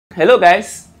Hello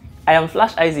guys, I am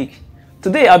Flash Isaac.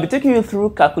 Today I'll be taking you through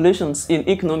calculations in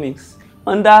economics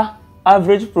under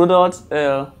average product,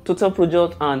 total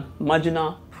product and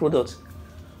marginal product.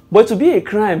 But it would be a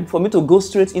crime for me to go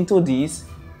straight into this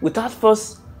without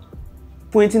first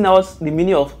pointing out the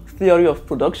meaning of theory of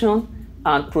production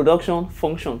and production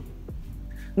function.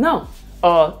 Now,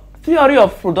 theory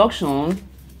of production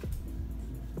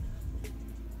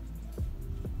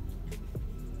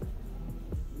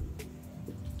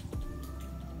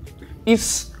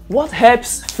is what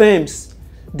helps firms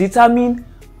determine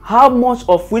how much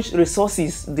of which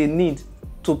resources they need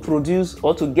to produce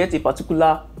or to get a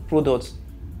particular product.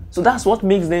 So that's what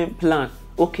makes them plan.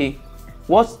 Okay,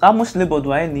 how much labor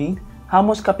do I need? How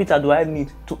much capital do I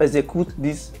need to execute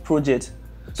this project?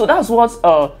 So that's what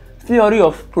theory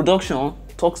of production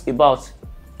talks about.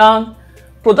 And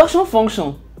production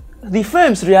function, the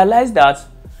firms realize that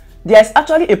there is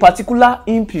actually a particular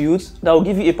input that will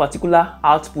give you a particular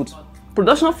output.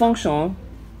 Production function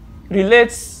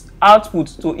relates output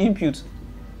to input.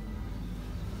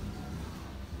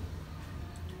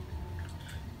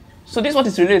 So this is what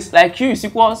it relates. Like Q is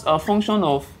equals a function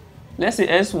of, let's say,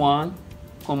 S1,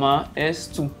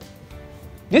 S2.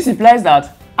 This implies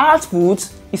that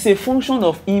output is a function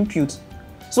of input.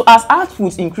 So as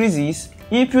output increases,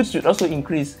 input should also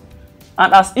increase.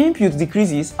 And as input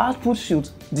decreases, output should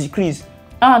decrease.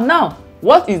 And now,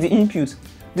 what is the input?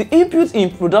 The input in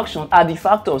production are the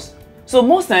factors. So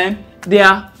most time they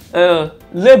are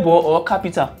labor or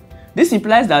capital. This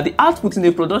implies that the output in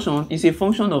the production is a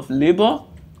function of labor,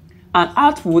 and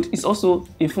output is also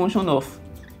a function of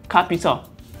capital.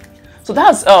 So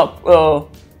that's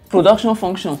production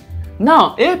function.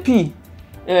 Now AP,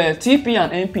 TP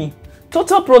and NP,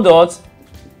 total product.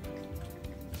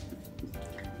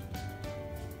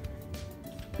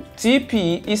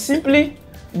 TP is simply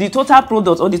the total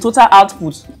product or the total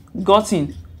output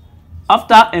gotten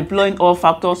after employing all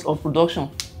factors of production.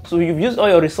 So you've used all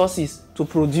your resources to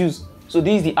produce. So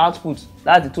this is the output,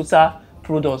 that's the total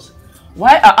product.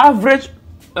 While our average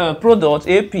product,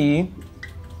 AP,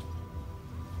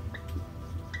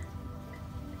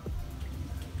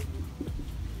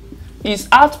 is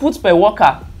output per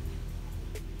worker,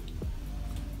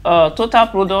 total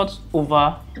product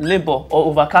over labor or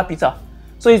over capital.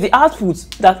 So it's the output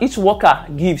that each worker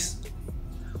gives.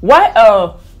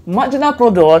 While marginal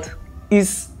product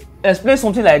is explained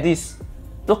something like this.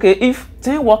 Okay, if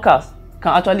 10 workers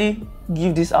can actually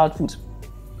give this output,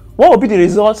 what will be the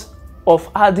result of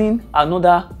adding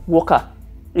another worker?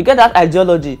 You get that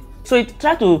ideology? So it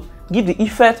tries to give the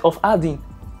effect of adding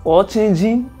or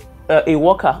changing a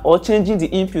worker or changing the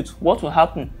input. What will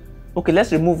happen? Okay,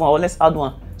 let's remove one or let's add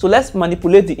one. So let's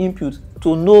manipulate the input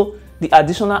to know the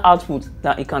additional output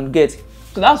that it can get.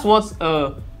 So that's what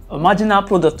a marginal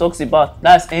product talks about.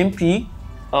 That's MP,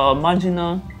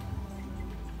 marginal.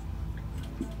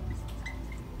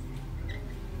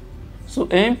 So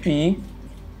MP,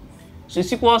 so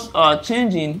it's equals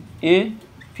change in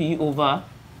AP over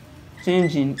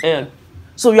change in L.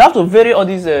 So you have to vary all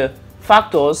these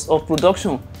factors of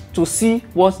production to see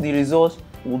what the result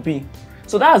will be.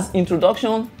 So that's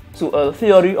introduction to a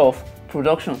theory of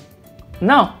production.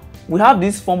 Now we have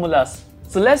these formulas.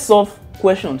 So let's solve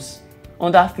questions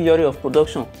under theory of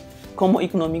production, common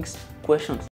economics questions.